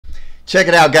Check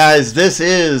it out, guys. This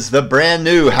is the brand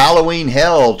new Halloween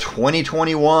Hell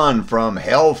 2021 from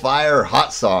Hellfire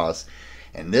Hot Sauce.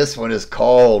 And this one is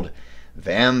called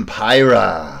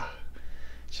Vampira.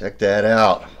 Check that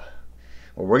out.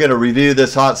 Well, we're going to review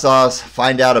this hot sauce,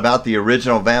 find out about the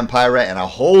original Vampira, and a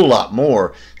whole lot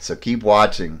more. So keep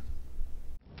watching.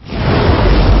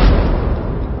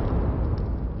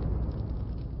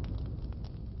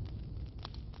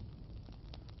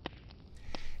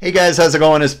 Hey guys, how's it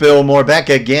going? It's Bill Moore back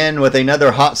again with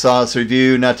another hot sauce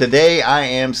review. Now today I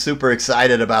am super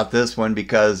excited about this one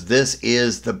because this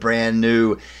is the brand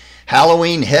new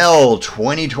Halloween Hell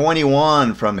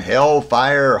 2021 from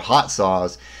Hellfire Hot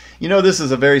Sauce. You know, this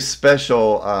is a very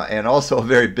special and also a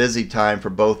very busy time for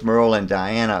both Merle and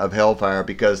Diana of Hellfire,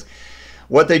 because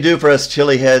what they do for us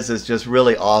chili heads is just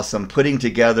really awesome, putting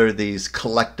together these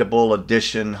collectible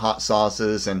edition hot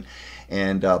sauces and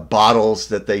bottles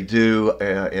that they do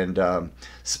and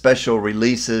special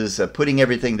releases. Putting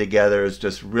everything together is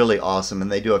just really awesome,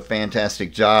 and they do a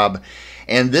fantastic job.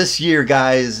 And this year,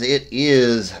 guys, it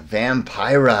is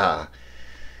Vampira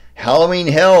Halloween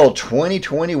Hell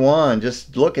 2021.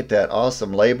 Just look at that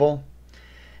awesome label.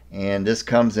 And this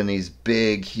comes in these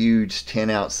big, huge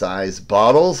 10-ounce size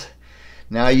bottles.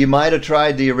 Now, you might have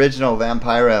tried the original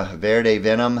Vampira Verde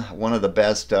Venom, one of the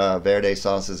best Verde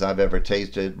sauces I've ever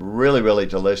tasted. Really, really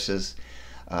delicious.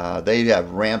 They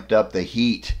have ramped up the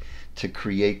heat to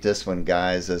create this one,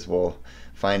 guys, as we'll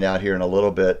find out here in a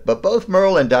little bit. But both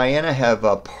Merle and Diana have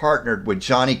partnered with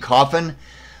Johnny Coffin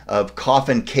of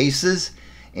Coffin Cases,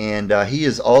 and he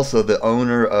is also the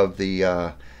owner of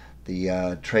the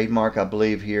trademark, I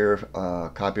believe, here,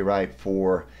 copyright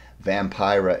for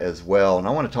Vampira as well. And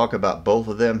I want to talk about both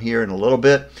of them here in a little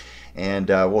bit, and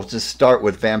we'll just start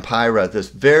with Vampira. This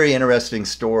very interesting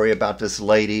story about this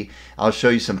lady. I'll show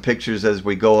you some pictures as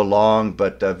we go along,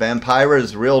 but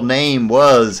Vampira's real name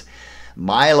was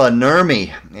Mila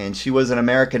Nurmi, and she was an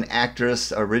American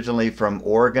actress originally from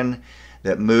Oregon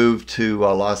that moved to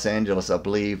Los Angeles, I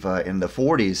believe, in the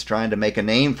 40s, trying to make a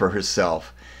name for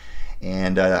herself.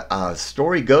 And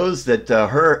story goes that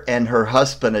her and her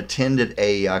husband attended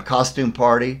a costume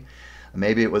party.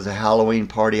 Maybe it was a Halloween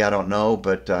party, I don't know,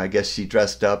 but I guess she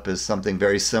dressed up as something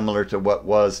very similar to what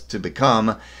was to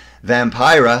become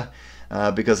Vampira,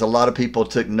 because a lot of people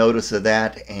took notice of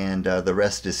that, and the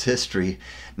rest is history.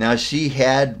 Now, she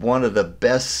had one of the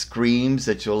best screams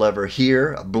that you'll ever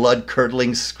hear, a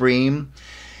blood-curdling scream.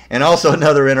 And also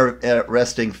another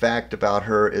interesting fact about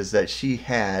her is that she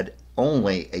had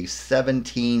only a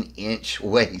 17-inch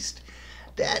waist.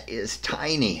 That is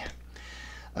tiny.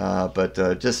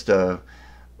 But just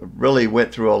really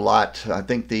went through a lot. I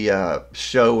think the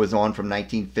show was on from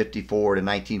 1954 to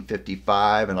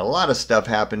 1955, and a lot of stuff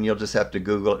happened. You'll just have to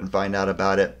Google it and find out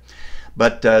about it.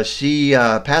 But she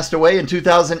passed away in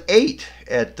 2008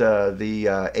 at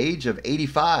the age of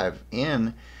 85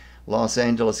 in Los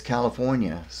Angeles,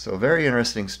 California. So very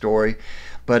interesting story.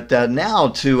 But now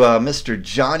to Mr.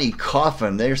 Johnny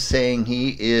Coffin. They're saying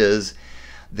he is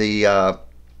the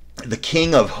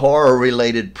king of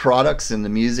horror-related products in the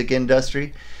music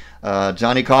industry.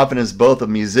 Johnny Coffin is both a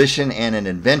musician and an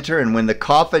inventor, and when the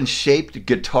coffin-shaped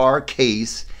guitar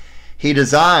case he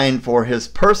designed for his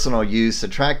personal use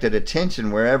attracted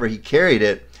attention wherever he carried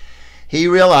it, he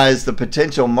realized the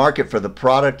potential market for the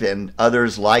product and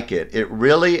others like it. It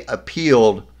really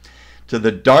appealed to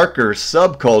the darker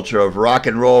subculture of rock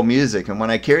and roll music. And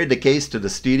when I carried the case to the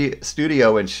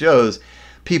studio and shows,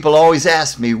 people always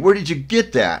asked me, "Where did you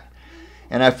get that?"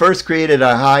 And I first created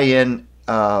a high-end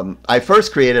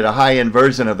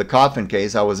version of the coffin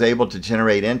case. I was able to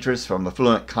generate interest from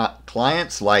affluent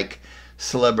clients like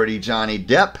celebrity Johnny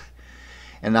Depp,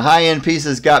 and the high-end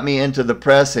pieces got me into the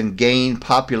press and gained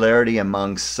popularity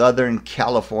among Southern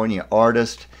California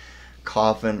artists.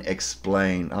 Coffin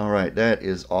explained. All right, that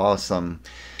is awesome.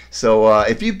 So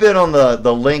if you've been on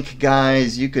the link,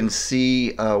 guys, you can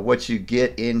see what you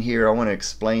get in here. I want to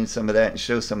explain some of that and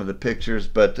show some of the pictures.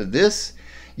 But this,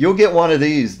 you'll get one of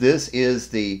these. This is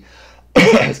the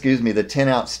excuse me, the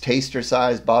 10-ounce taster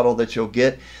size bottle that you'll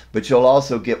get, but you'll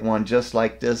also get one just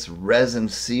like this, resin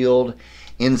sealed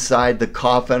inside the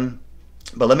coffin.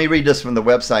 But let me read this from the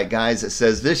website, guys. It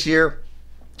says, "This year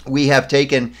we have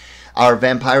taken our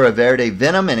Vampira Verde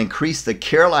Venom and increased the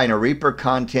Carolina Reaper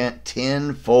content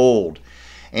tenfold.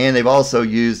 And they've also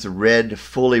used red,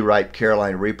 fully ripe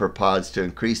Carolina Reaper pods to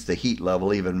increase the heat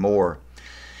level even more.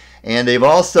 And they've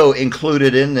also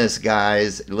included in this,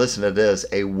 guys, listen to this,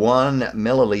 a 1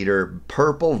 milliliter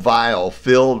purple vial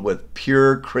filled with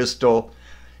pure crystal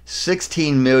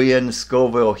 16 million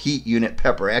Scoville heat unit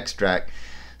pepper extract,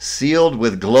 sealed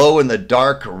with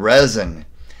glow-in-the-dark resin.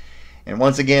 And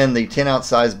once again, the 10-ounce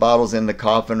size bottles in the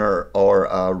coffin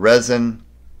are resin,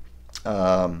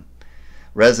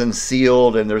 resin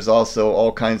sealed, and there's also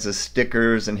all kinds of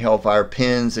stickers and Hellfire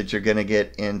pins that you're going to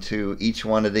get into each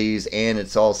one of these, and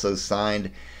it's also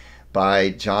signed by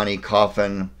Johnny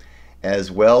Coffin,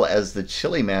 as well as the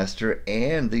Chili Master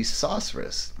and the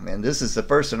Sorceress. And this is the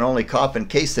first and only coffin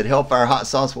case that Hellfire hot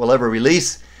sauce will ever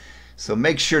release, so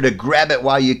make sure to grab it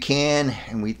while you can,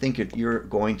 and we think you're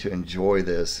going to enjoy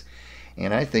this.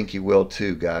 And I think you will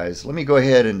too, guys. Let me go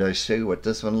ahead and show you what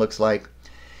this one looks like.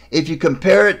 If you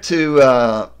compare it to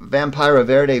Vampira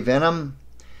Verde Venom,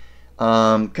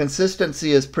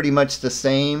 consistency is pretty much the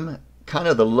same. Kind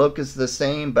of the look is the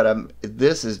same, but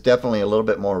this is definitely a little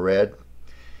bit more red.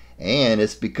 And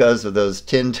it's because of those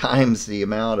 10 times the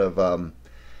amount of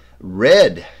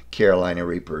red Carolina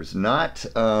Reapers, not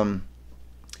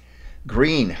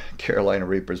green Carolina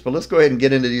Reapers. But let's go ahead and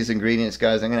get into these ingredients,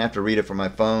 guys. I'm going to have to read it from my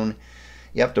phone.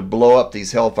 You have to blow up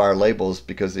these Hellfire labels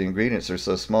because the ingredients are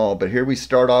so small. But here we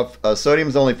start off, sodium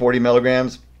is only 40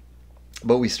 milligrams,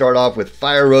 but we start off with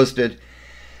fire roasted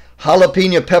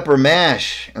jalapeno pepper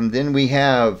mash, and then we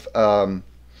have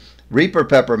Reaper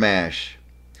pepper mash,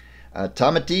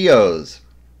 tomatillos,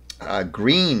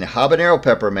 green habanero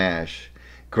pepper mash,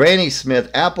 Granny Smith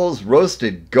apples,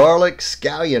 roasted garlic,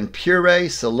 scallion puree,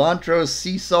 cilantro,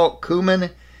 sea salt, cumin,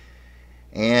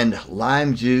 and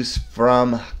lime juice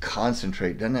from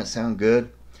concentrate. Doesn't that sound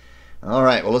good? All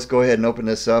right, well, let's go ahead and open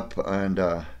this up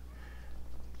and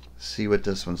see what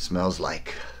this one smells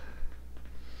like.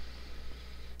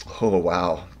 Oh,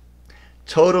 wow.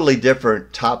 Totally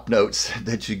different top notes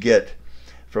that you get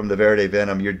from the Verde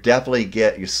Venom. You're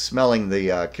smelling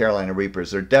the Carolina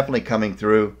Reapers. They're definitely coming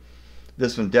through.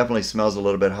 This one definitely smells a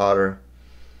little bit hotter,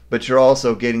 but you're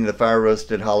also getting the fire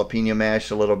roasted jalapeno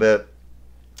mash a little bit.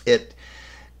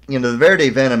 You know, the Verde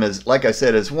Venom is, like I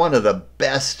said, is one of the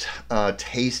best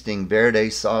tasting Verde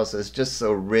sauces. Just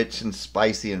so rich and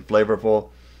spicy and flavorful.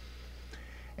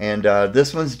 And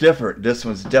this one's different. This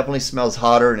one's definitely smells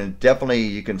hotter, and definitely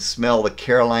you can smell the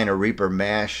Carolina Reaper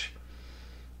mash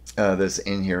that's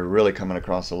in here, really coming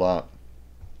across a lot.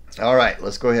 All right,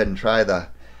 let's go ahead and try the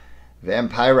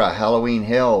Vampira Halloween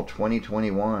Hell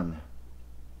 2021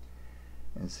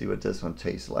 and see what this one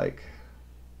tastes like.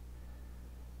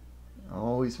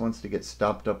 Always wants to get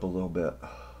stopped up a little bit.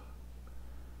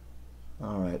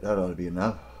 All right, that ought to be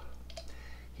enough.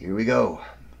 Here we go.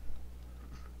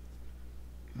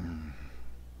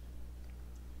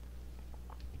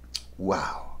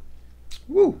 Wow.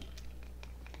 Woo.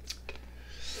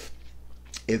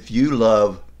 If you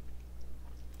love,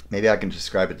 maybe I can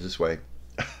describe it this way.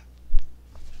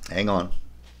 Hang on.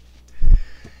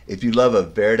 If you love a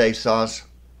Verde sauce,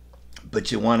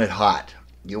 but you want it hot,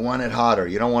 you want it hotter,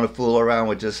 you don't want to fool around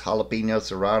with just jalapeno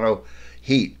serrano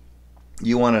heat,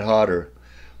 you want it hotter,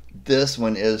 this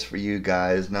one is for you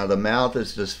guys. Now the mouth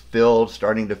is just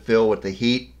starting to fill with the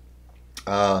heat,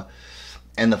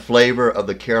 and the flavor of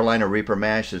the Carolina Reaper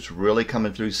mash is really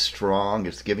coming through strong.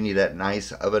 It's giving you that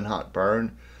nice oven hot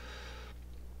burn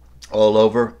all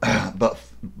over. But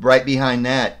right behind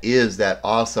that is that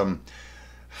awesome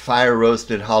fire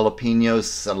roasted jalapeno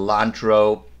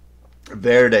cilantro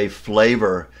Verde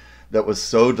flavor that was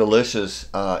so delicious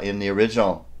in the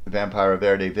original Vampira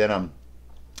Verde Venom.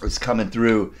 It's coming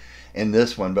through in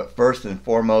this one. But first and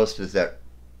foremost is that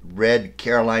red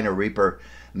Carolina Reaper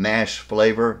mash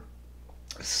flavor.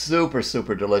 Super,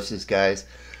 super delicious, guys.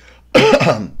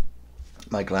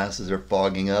 My glasses are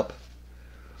fogging up.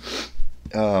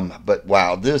 But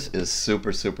wow, this is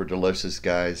super, super delicious,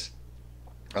 guys.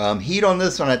 Heat on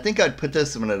this one, I think I'd put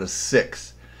this one at a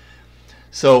 6.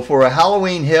 So for a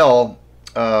Halloween Hell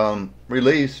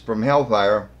release from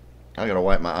Hellfire, I gotta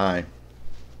wipe my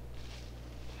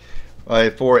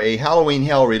eye. For a Halloween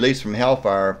Hell release from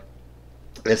Hellfire,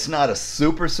 it's not a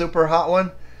super, super hot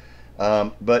one,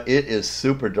 but it is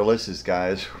super delicious,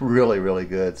 guys. Really, really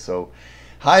good. So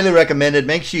highly recommended.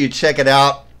 Make sure you check it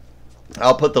out.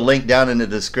 I'll put the link down in the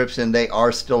description. They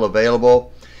are still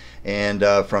available. And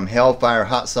from Hellfire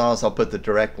Hot Sauce, I'll put the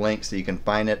direct link so you can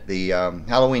find it. The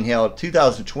Halloween Hell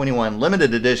 2021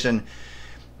 limited edition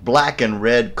black and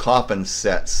red coffin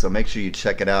sets. So make sure you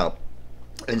check it out.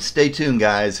 And stay tuned,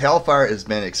 guys. Hellfire has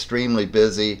been extremely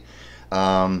busy.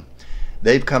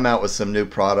 They've come out with some new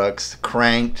products.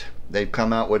 Cranked. They've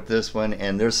come out with this one.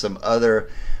 And there's a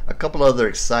couple other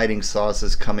exciting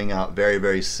sauces coming out very,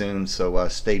 very soon. So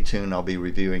stay tuned. I'll be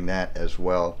reviewing that as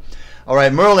well. All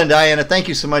right, Merle and Diana, thank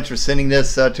you so much for sending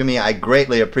this to me. I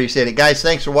greatly appreciate it. Guys,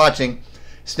 thanks for watching.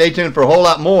 Stay tuned for a whole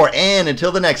lot more. And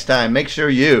until the next time, make sure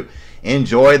you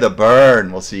enjoy the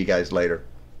burn. We'll see you guys later.